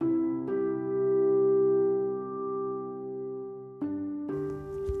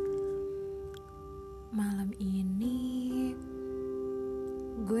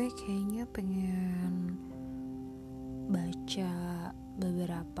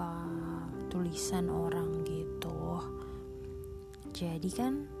tulisan orang gitu. Jadi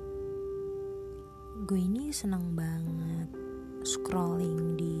kan gue ini seneng banget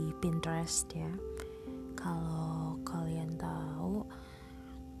scrolling di Pinterest ya. Kalau kalian tahu,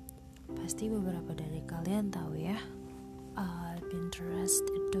 pasti beberapa dari kalian tahu ya, Pinterest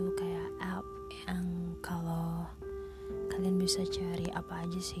itu kayak app yang kalau kalian bisa cari apa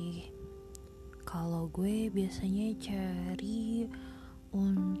aja sih. Kalau gue biasanya cari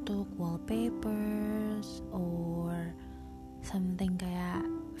untuk wallpapers or something kayak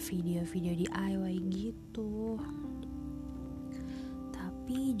video-video DIY gitu.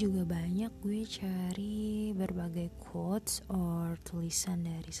 Tapi juga banyak gue cari berbagai quotes or tulisan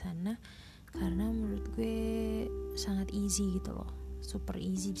dari sana karena menurut gue sangat easy gitu loh, super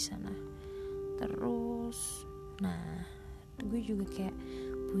easy di sana. Terus, gue juga kayak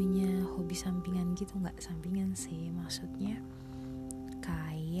punya hobi sampingan gitu, nggak sampingan sih, maksudnya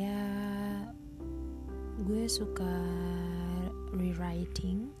kayak gue suka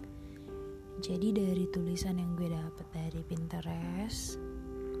rewriting. Jadi dari tulisan yang gue dapet dari Pinterest,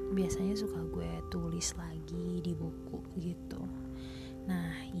 biasanya suka gue tulis lagi di buku gitu.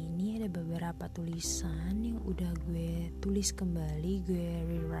 Nah, ini ada beberapa tulisan yang udah gue tulis kembali, gue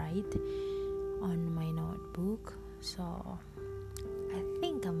rewrite on my notebook. So, I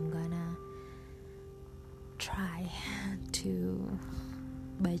think I'm gonna try to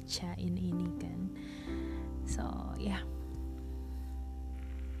bacain ini kan. So, yeah.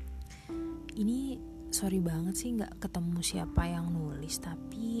 Ini sorry banget sih gak ketemu siapa yang nulis,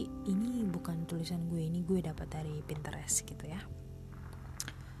 tapi ini bukan tulisan gue, ini gue dapat dari Pinterest gitu ya.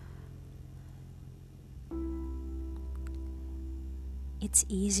 It's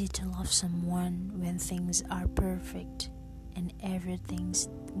easy to love someone when things are perfect and everything's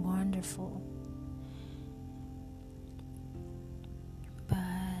wonderful.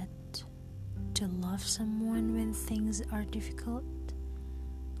 But to love someone when things are difficult,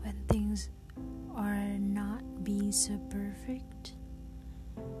 when things are not being so perfect,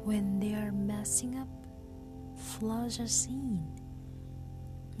 when they are messing up, flaws are seen,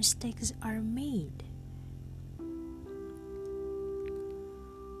 mistakes are made.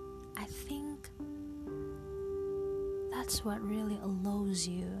 I think that's what really allows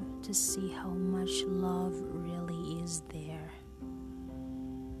you to see how much love really is there.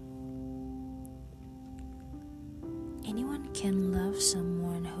 Anyone can love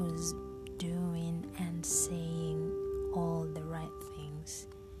someone who's doing and saying all the right things,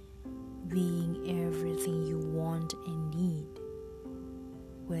 being everything you want and need,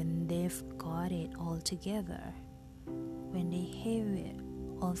 when they've got it all together, when they have it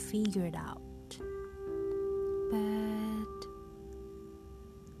all figured out. But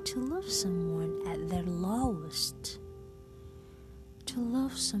to love someone at their lowest, to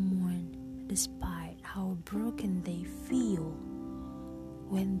love someone despite how broken they feel,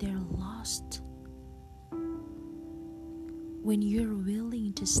 when they're lost, when you're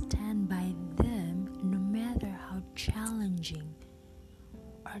willing to stand by them no matter how challenging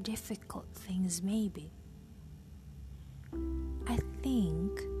or difficult things may be. I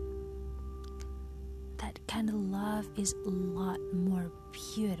think that kind of love is a lot more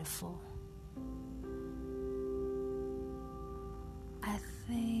beautiful. I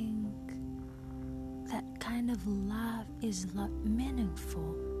think that kind of love is a lot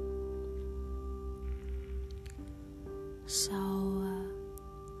meaningful. So,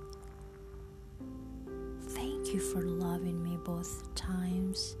 thank you for loving me both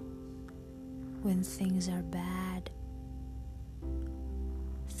times when things are bad.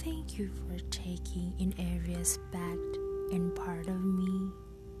 Thank you for taking in every aspect and part of me,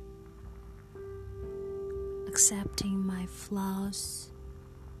 accepting my flaws,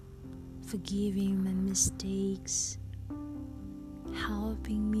 forgiving my mistakes,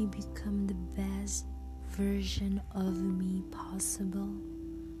 helping me become the best version of me possible.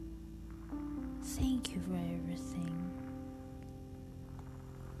 Thank you for everything.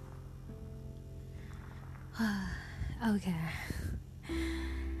 Okay,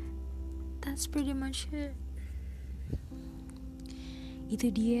 that's pretty much it. Itu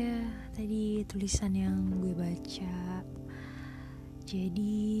dia tadi tulisan yang gue baca.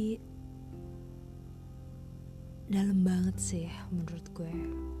 Jadi dalam banget sih menurut gue.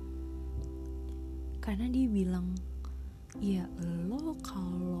 Karena dia bilang, ya lo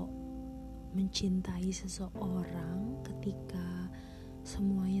kalau mencintai seseorang ketika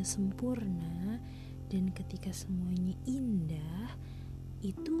semuanya sempurna dan ketika semuanya indah,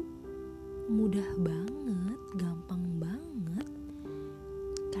 itu mudah banget, gampang banget,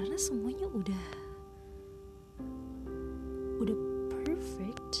 karena semuanya udah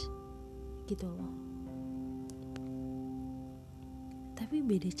perfect gitu loh. Tapi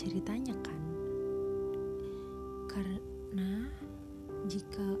beda ceritanya kan, karena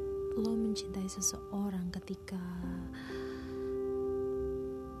jika lo mencintai seseorang ketika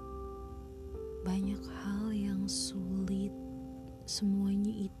banyak hal yang sulit,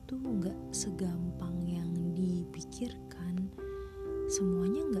 semuanya itu gak segampang yang dipikirkan,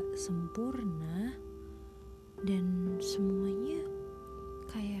 semuanya gak sempurna, dan semuanya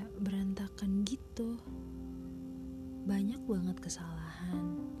kayak berantakan gitu. Banyak banget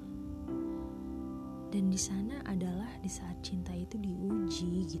kesalahan. Dan di sana adalah di saat cinta itu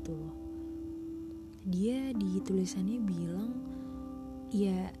diuji gitu loh. Dia di tulisannya bilang,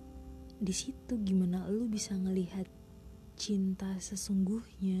 ya di situ gimana lu bisa ngelihat cinta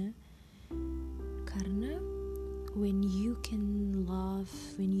sesungguhnya. Karena when you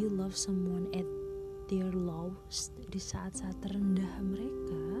love someone at their lowest, di saat-saat terendah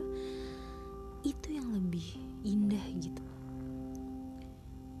mereka, itu yang lebih indah gitu.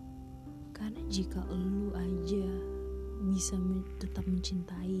 Karena jika lu aja bisa tetap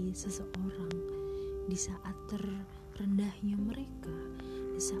mencintai seseorang di saat terendahnya mereka,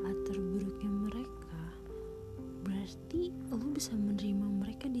 di saat terburuknya mereka, berarti lu bisa menerima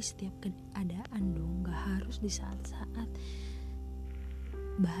mereka di setiap keadaan dong. Gak harus di saat-saat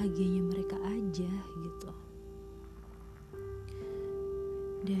bahagianya mereka aja gitu.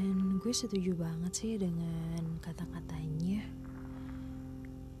 Dan gue setuju banget sih dengan kata-katanya.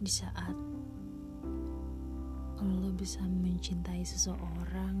 Di saat lo bisa mencintai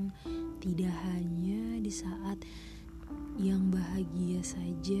seseorang, tidak hanya di saat yang bahagia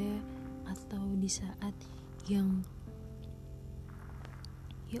saja, atau di saat yang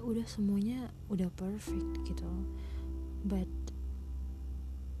ya udah semuanya udah perfect gitu, but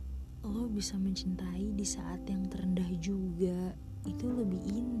lo bisa mencintai di saat yang terendah juga. Itu lebih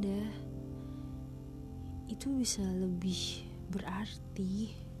indah, itu bisa lebih berarti.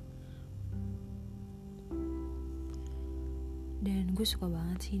 Dan gue suka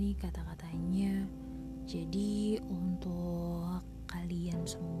banget sih nih kata-katanya. Jadi untuk kalian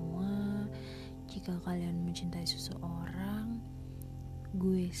semua, jika kalian mencintai seseorang,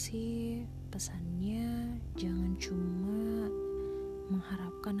 gue sih pesannya jangan cuma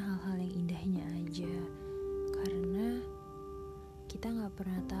mengharapkan hal-hal yang indahnya aja. Karena kita gak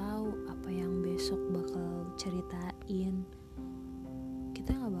pernah tahu apa yang besok bakal ceritain.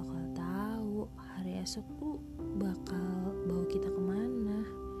 Kita gak bakal tahu hari esok tuh bakal bawa kita kemana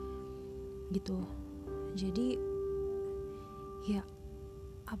gitu. Jadi ya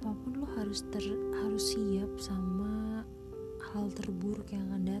apapun lo harus siap sama hal terburuk yang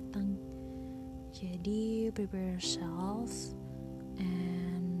akan datang. Jadi prepare yourself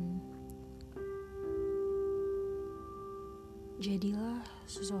and jadilah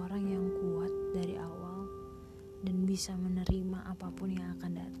seseorang yang kuat dari awal dan bisa menerima apapun yang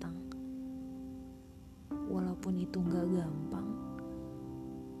akan datang. Walaupun itu gak gampang,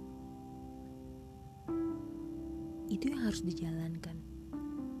 itu yang harus dijalankan.